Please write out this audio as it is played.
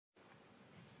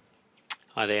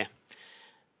Hi there,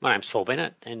 my name's Paul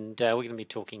Bennett and we're going to be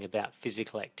talking about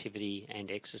physical activity and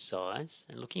exercise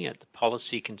and looking at the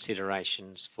policy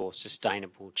considerations for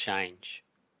sustainable change.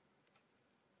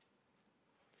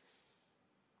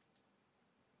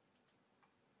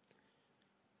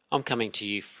 I'm coming to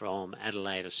you from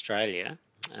Adelaide, Australia.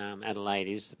 Adelaide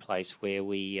is the place where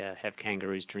we have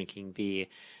kangaroos drinking beer,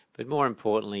 but more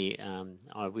importantly,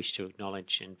 I wish to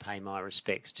acknowledge and pay my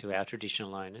respects to our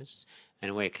traditional owners,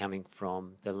 and we're coming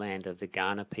from the land of the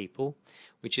Kaurna people,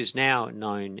 which is now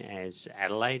known as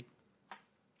Adelaide.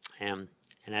 And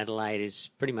Adelaide is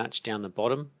pretty much down the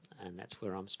bottom, and that's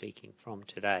where I'm speaking from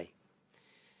today.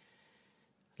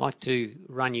 I'd like to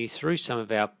run you through some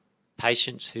of our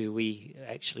patients who we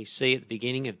actually see at the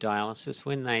beginning of dialysis.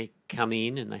 When they come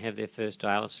in and they have their first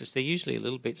dialysis, they're usually a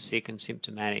little bit sick and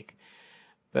symptomatic.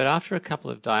 But after a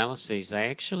couple of dialyses, they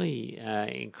actually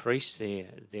increase their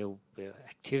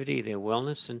activity, their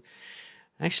wellness, and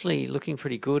actually looking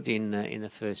pretty good in the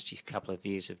first couple of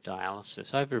years of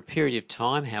dialysis. Over a period of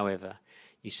time, however,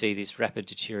 you see this rapid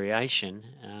deterioration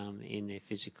in their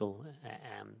physical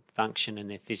function and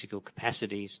their physical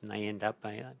capacities, and they end up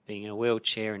being in a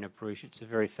wheelchair in a bruise. It's a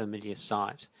very familiar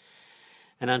sight.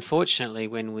 And unfortunately,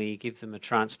 when we give them a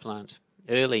transplant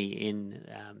early in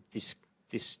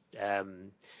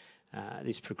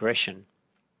this progression,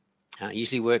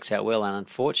 usually works out well, and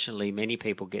unfortunately many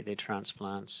people get their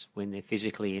transplants when they're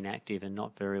physically inactive and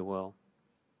not very well.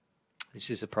 This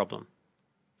is a problem.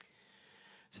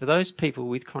 So those people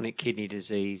with chronic kidney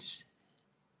disease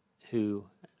who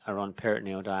are on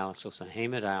peritoneal dialysis or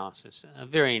hemodialysis are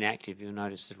very inactive. You'll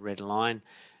notice the red line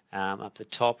up the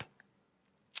top.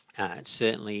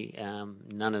 Certainly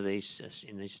none of these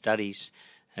in these studies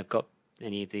have got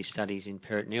any of these studies in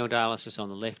peritoneal dialysis on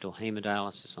the left or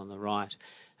hemodialysis on the right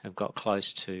have got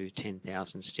close to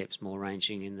 10,000 steps, more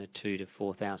ranging in the 2,000 to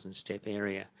 4,000 step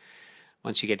area.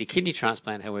 Once you get a kidney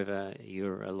transplant, however,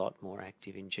 you're a lot more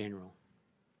active in general.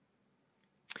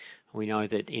 We know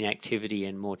that inactivity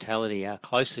and mortality are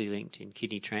closely linked in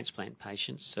kidney transplant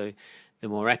patients, so the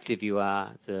more active you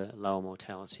are, the lower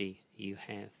mortality you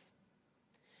have.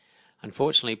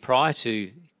 Unfortunately, prior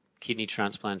to kidney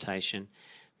transplantation,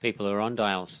 people who are on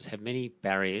dialysis have many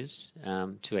barriers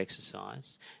to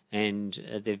exercise,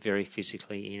 and they're very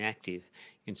physically inactive.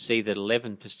 You can see that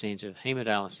 11% of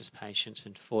hemodialysis patients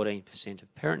and 14%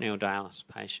 of peritoneal dialysis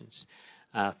patients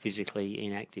are physically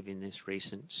inactive in this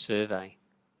recent survey.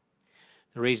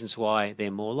 The reasons why they're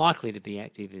more likely to be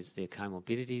active is their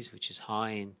comorbidities, which is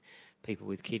high in people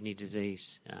with kidney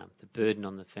disease, the burden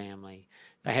on the family.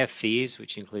 They have fears,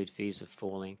 which include fears of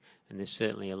falling, and there's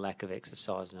certainly a lack of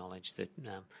exercise knowledge that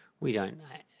we're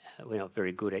not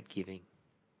very good at giving.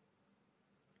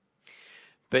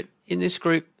 But in this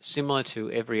group, similar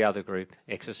to every other group,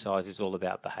 exercise is all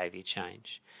about behaviour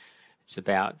change. It's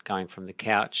about going from the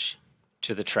couch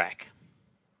to the track.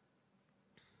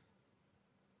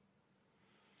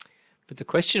 But the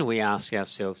question we ask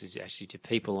ourselves is actually, do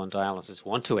people on dialysis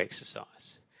want to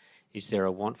exercise? Is there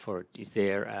a want for it? Is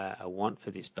there a want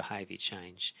for this behaviour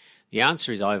change? The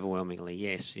answer is overwhelmingly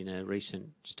yes. In a recent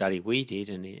study we did,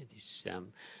 and this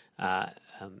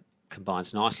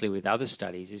combines nicely with other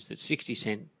studies, is that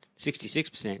 66%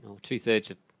 or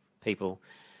 2/3 of people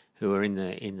who were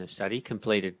in the study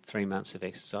completed 3 months of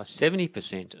exercise.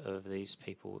 70% of these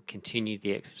people continued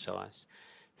the exercise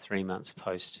 3 months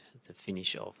post the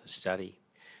finish of the study.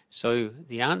 So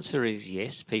the answer is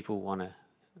yes, people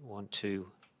want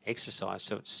to exercise.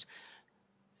 So it's,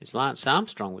 as Lance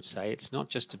Armstrong would say, it's not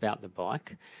just about the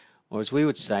bike, or as we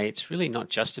would say, it's really not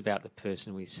just about the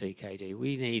person with CKD.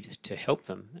 We need to help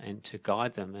them and to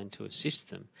guide them and to assist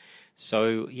them.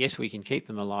 So yes, we can keep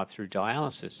them alive through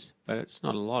dialysis, but it's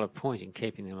not a lot of point in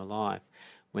keeping them alive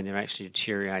when they're actually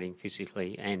deteriorating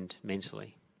physically and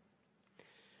mentally.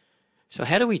 So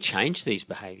how do we change these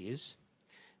behaviours?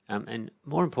 And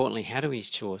more importantly, how do we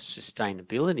ensure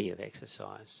sustainability of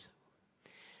exercise?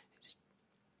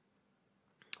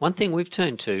 One thing we've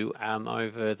turned to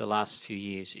over the last few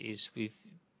years is we've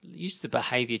used the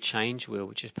behaviour change wheel,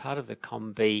 which is part of the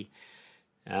COM-B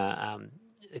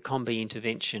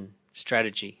intervention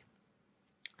strategy.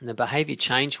 And the behaviour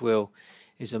change wheel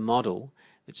is a model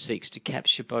that seeks to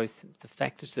capture both the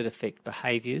factors that affect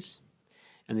behaviours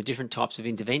and the different types of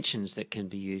interventions that can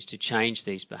be used to change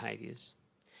these behaviours.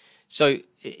 So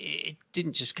it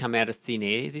didn't just come out of thin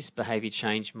air. This behaviour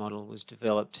change model was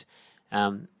developed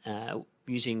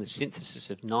using the synthesis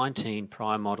of 19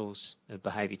 prior models of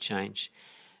behaviour change.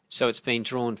 So it's been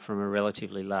drawn from a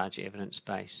relatively large evidence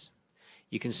base.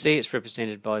 You can see it's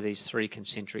represented by these 3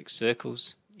 concentric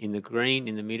circles. In the green,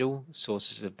 in the middle,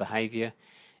 sources of behaviour,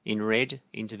 In red,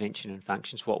 intervention and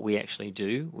functions, what we actually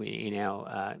do in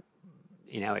our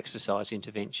exercise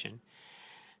intervention.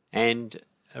 And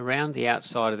around the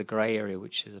outside of the grey area,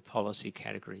 which is the policy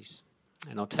categories.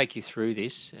 And I'll take you through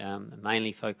this,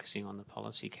 mainly focusing on the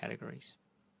policy categories.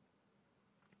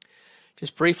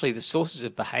 Just briefly, the sources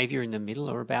of behaviour in the middle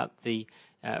are about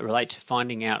relate to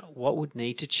finding out what would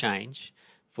need to change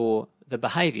for the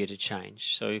behaviour to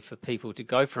change. So for people to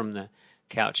go from the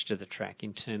couch to the track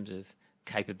in terms of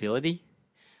capability,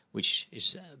 which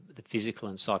is the physical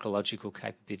and psychological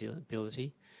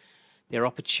capability, their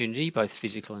opportunity, both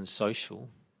physical and social,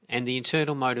 and the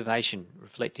internal motivation,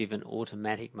 reflective and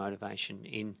automatic motivation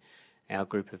in our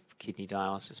group of kidney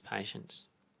dialysis patients.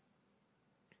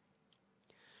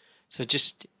 So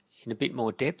just in a bit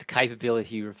more depth,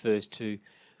 capability refers to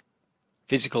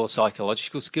physical or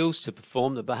psychological skills to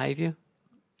perform the behaviour.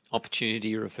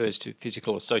 Opportunity refers to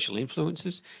physical or social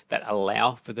influences that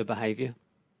allow for the behaviour.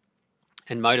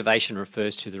 And motivation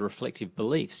refers to the reflective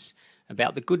beliefs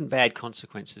about the good and bad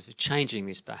consequences of changing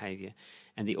this behaviour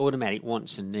and the automatic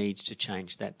wants and needs to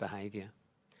change that behaviour.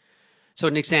 So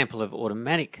an example of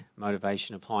automatic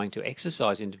motivation applying to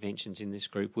exercise interventions in this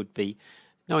group would be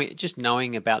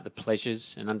knowing about the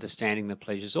pleasures and understanding the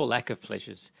pleasures or lack of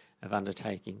pleasures of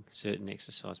undertaking certain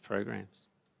exercise programs.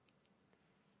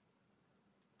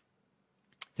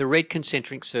 The red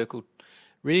concentric circle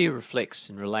really reflects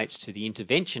and relates to the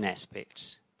intervention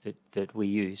aspects that we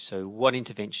use. So what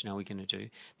intervention are we going to do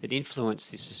that influence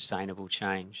this sustainable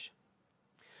change?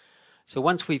 So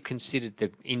once we've considered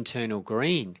the internal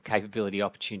green capability,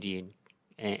 opportunity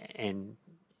and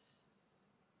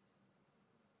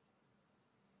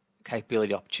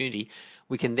capability opportunity,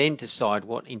 we can then decide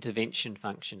what intervention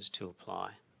functions to apply.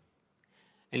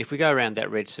 And if we go around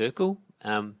that red circle,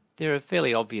 there are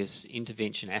fairly obvious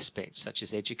intervention aspects such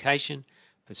as education,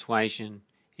 persuasion,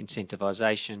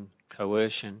 incentivisation,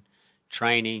 coercion,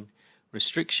 training,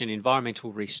 restriction,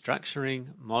 environmental restructuring,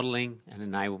 modelling and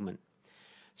enablement.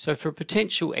 So for a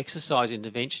potential exercise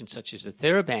intervention such as the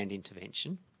TheraBand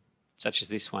intervention, such as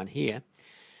this one here,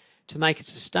 to make it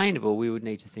sustainable we would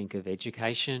need to think of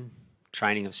education,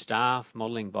 training of staff,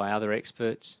 modelling by other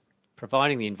experts,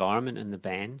 providing the environment and the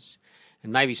bands,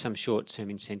 and maybe some short-term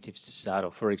incentives to start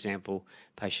off. For example,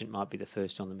 patient might be the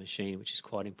first on the machine, which is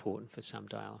quite important for some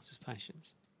dialysis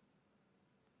patients.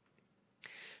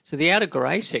 So the outer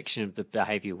grey section of the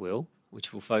behaviour wheel,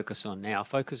 which we'll focus on now,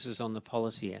 focuses on the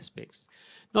policy aspects.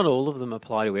 Not all of them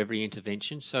apply to every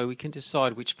intervention, so we can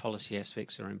decide which policy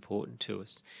aspects are important to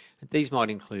us. And these might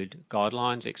include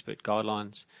guidelines, expert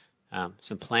guidelines,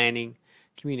 some planning,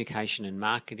 communication and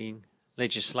marketing,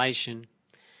 legislation,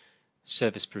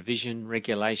 service provision,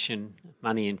 regulation,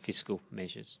 money and fiscal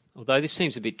measures. Although this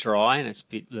seems a bit dry and it's a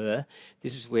bit blur,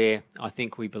 this is where I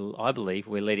believe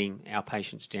we're letting our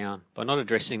patients down by not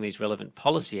addressing these relevant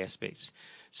policy aspects.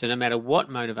 So no matter what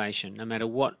motivation, no matter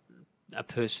what a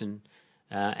person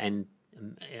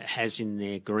has in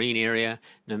their green area,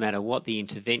 no matter what the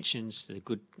interventions, the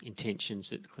good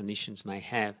intentions that clinicians may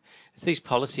have, it's these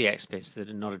policy aspects that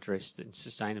are not addressed, and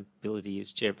sustainability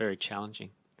is very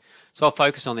challenging. So I'll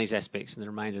focus on these aspects in the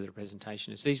remainder of the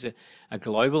presentation, as these are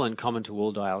global and common to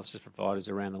all dialysis providers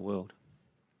around the world.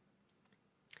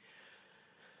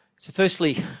 So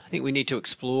firstly, I think we need to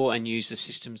explore and use the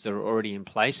systems that are already in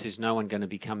place. There's no one going to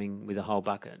be coming with a whole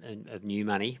bucket of new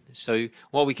money. So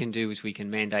what we can do is we can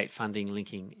mandate funding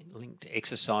linked to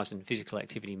exercise and physical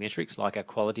activity metrics, like our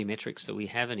quality metrics that we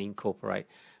have, and incorporate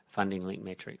funding linked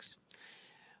metrics.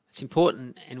 It's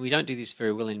important, and we don't do this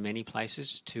very well in many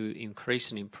places, to increase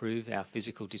and improve our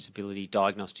physical disability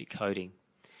diagnostic coding.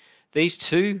 These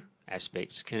two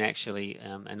aspects can actually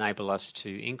enable us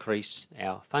to increase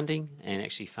our funding and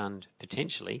actually fund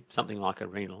potentially something like a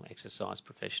renal exercise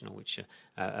professional, which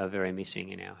are very missing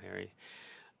in our area.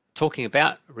 Talking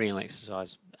about renal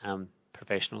exercise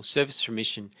professionals, service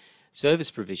provision,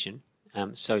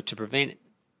 so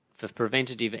for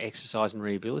preventative exercise and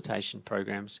rehabilitation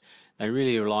programs, they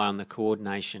really rely on the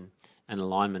coordination and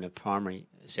alignment of primary,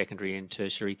 secondary and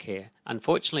tertiary care.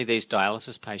 Unfortunately, these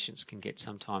dialysis patients can get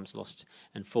sometimes lost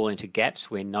and fall into gaps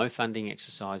where no funding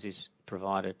exercise is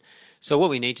provided. So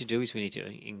what we need to do is we need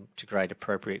to integrate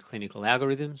appropriate clinical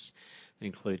algorithms that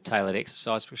include tailored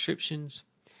exercise prescriptions.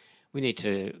 We need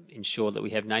to ensure that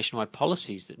we have nationwide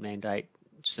policies that mandate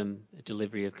some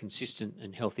delivery of consistent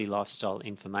and healthy lifestyle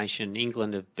information.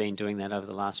 England have been doing that over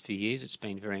the last few years. It's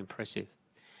been very impressive.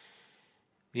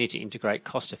 We need to integrate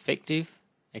cost-effective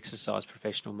exercise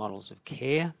professional models of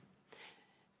care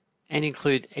and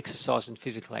include exercise and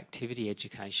physical activity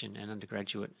education and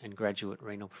undergraduate and graduate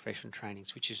renal professional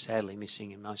trainings, which is sadly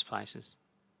missing in most places.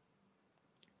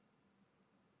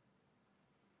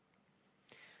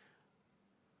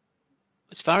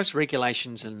 As far as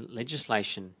regulations and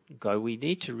legislation go, we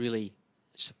need to really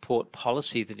support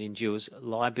policy that endures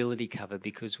liability cover,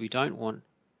 because we don't want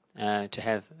to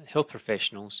have health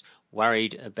professionals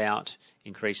worried about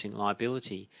increasing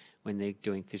liability when they're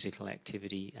doing physical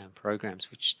activity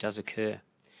programs, which does occur.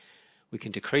 We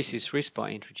can decrease this risk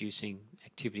by introducing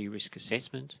activity risk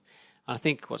assessment. I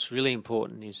think what's really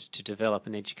important is to develop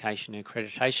an education and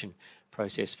accreditation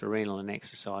process for renal and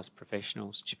exercise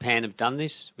professionals. Japan have done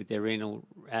this with their renal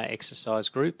exercise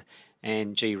group,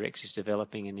 and GREX is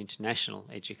developing an international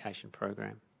education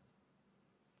program.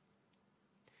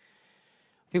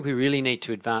 I think we really need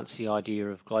to advance the idea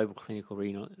of global clinical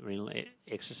renal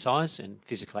exercise and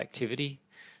physical activity,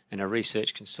 and a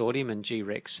research consortium, and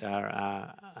GREX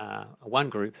are one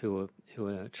group who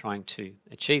are trying to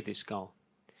achieve this goal.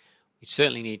 We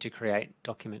certainly need to create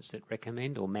documents that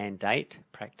recommend or mandate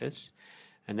practice,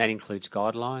 and that includes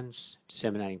guidelines,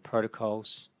 disseminating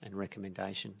protocols and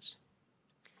recommendations.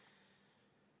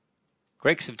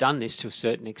 GREX have done this to a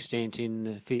certain extent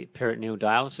in the peritoneal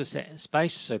dialysis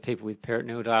space. So people with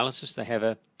peritoneal dialysis, they have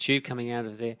a tube coming out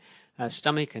of their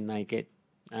stomach, and they get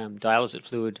dialysate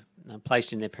fluid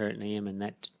placed in their peritoneum, and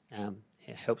that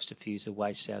helps diffuse the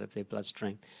waste out of their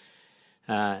bloodstream.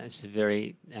 It's a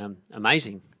very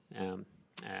amazing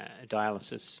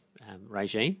dialysis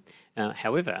regime.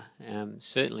 However,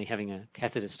 certainly having a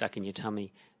catheter stuck in your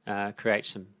tummy creates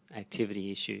some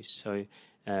activity issues. So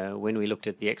when we looked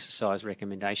at the exercise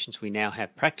recommendations, we now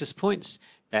have practice points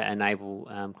that enable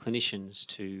clinicians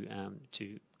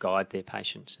to guide their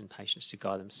patients and patients to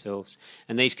guide themselves.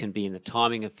 And these can be in the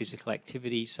timing of physical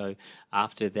activity, so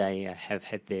after they have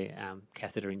had their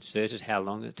catheter inserted, how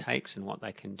long it takes and what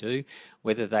they can do,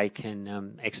 whether they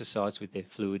can exercise with their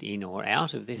fluid in or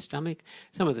out of their stomach,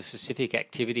 some of the specific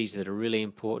activities that are really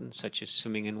important, such as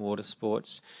swimming and water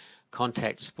sports,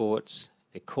 contact sports,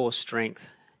 their core strength,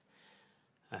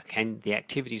 the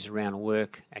activities around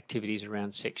work, activities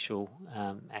around sexual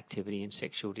activity and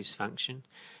sexual dysfunction.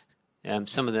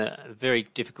 Some of the very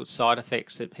difficult side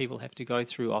effects that people have to go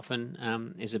through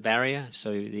often is a barrier.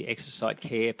 So the exercise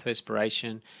care,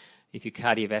 perspiration, if you're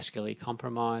cardiovascularly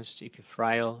compromised, if you're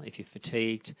frail, if you're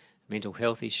fatigued, mental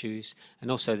health issues, and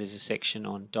also there's a section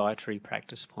on dietary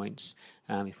practice points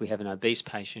if we have an obese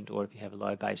patient or if you have a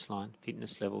low baseline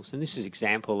fitness levels. And this is an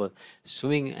example of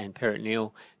swimming and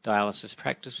peritoneal dialysis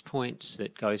practice points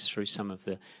that goes through some of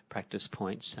the practice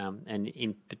points. And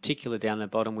in particular down the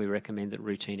bottom, we recommend that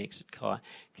routine exit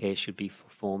care should be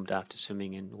performed after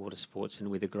swimming and water sports, and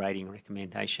with a grading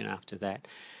recommendation after that.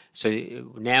 So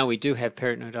now we do have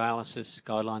peritoneal dialysis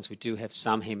guidelines. We do have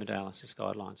some hemodialysis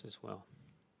guidelines as well.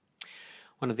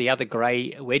 One of the other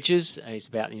grey wedges is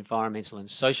about the environmental and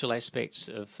social aspects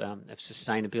of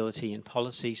sustainability and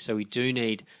policy. So we do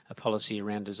need a policy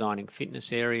around designing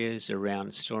fitness areas,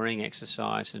 around storing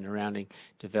exercise, and around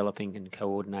developing and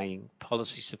coordinating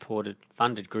policy-supported,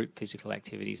 funded group physical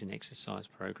activities and exercise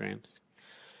programs.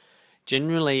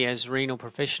 Generally, as renal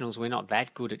professionals, we're not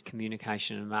that good at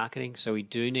communication and marketing, so we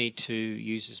do need to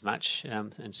use as much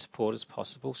and support as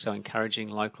possible. So encouraging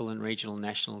local and regional,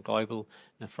 national, global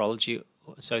nephrology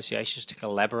associations to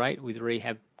collaborate with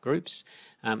rehab groups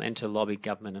and to lobby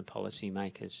government and policy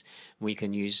makers. We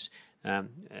can use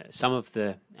some of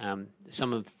the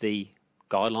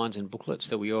guidelines and booklets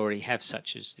that we already have,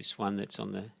 such as this one that's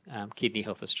on the Kidney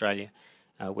Health Australia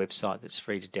website that's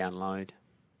free to download.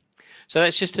 So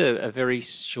that's just a very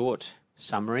short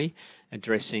summary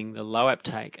addressing the low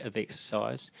uptake of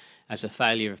exercise as a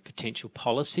failure of potential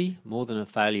policy more than a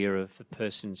failure of the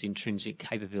person's intrinsic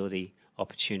capability,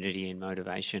 opportunity and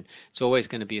motivation. It's always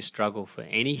going to be a struggle for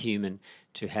any human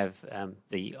to have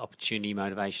the opportunity,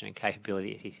 motivation and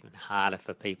capability. It's even harder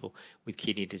for people with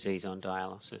kidney disease on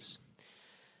dialysis.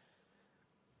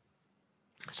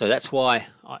 So that's why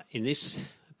in this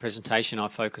presentation I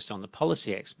focused on the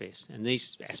policy aspects, and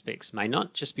these aspects may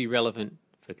not just be relevant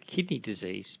for kidney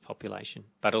disease population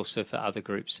but also for other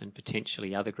groups, and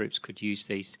potentially other groups could use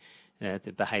these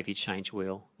the behaviour change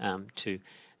wheel to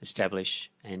establish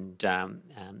and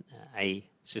a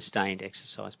sustained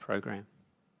exercise program.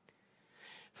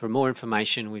 For more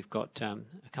information, we've got a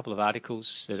couple of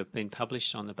articles that have been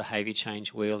published on the behaviour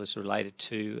change wheel as related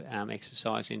to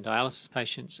exercise in dialysis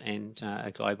patients, and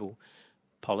a global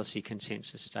policy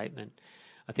consensus statement.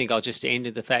 I think I'll just end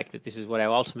with the fact that this is what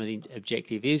our ultimate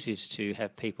objective is to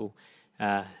have people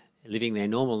living their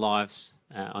normal lives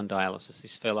on dialysis.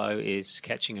 This fellow is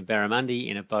catching a barramundi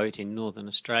in a boat in northern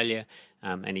Australia,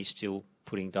 and he's still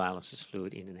putting dialysis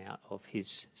fluid in and out of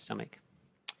his stomach.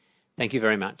 Thank you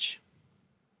very much.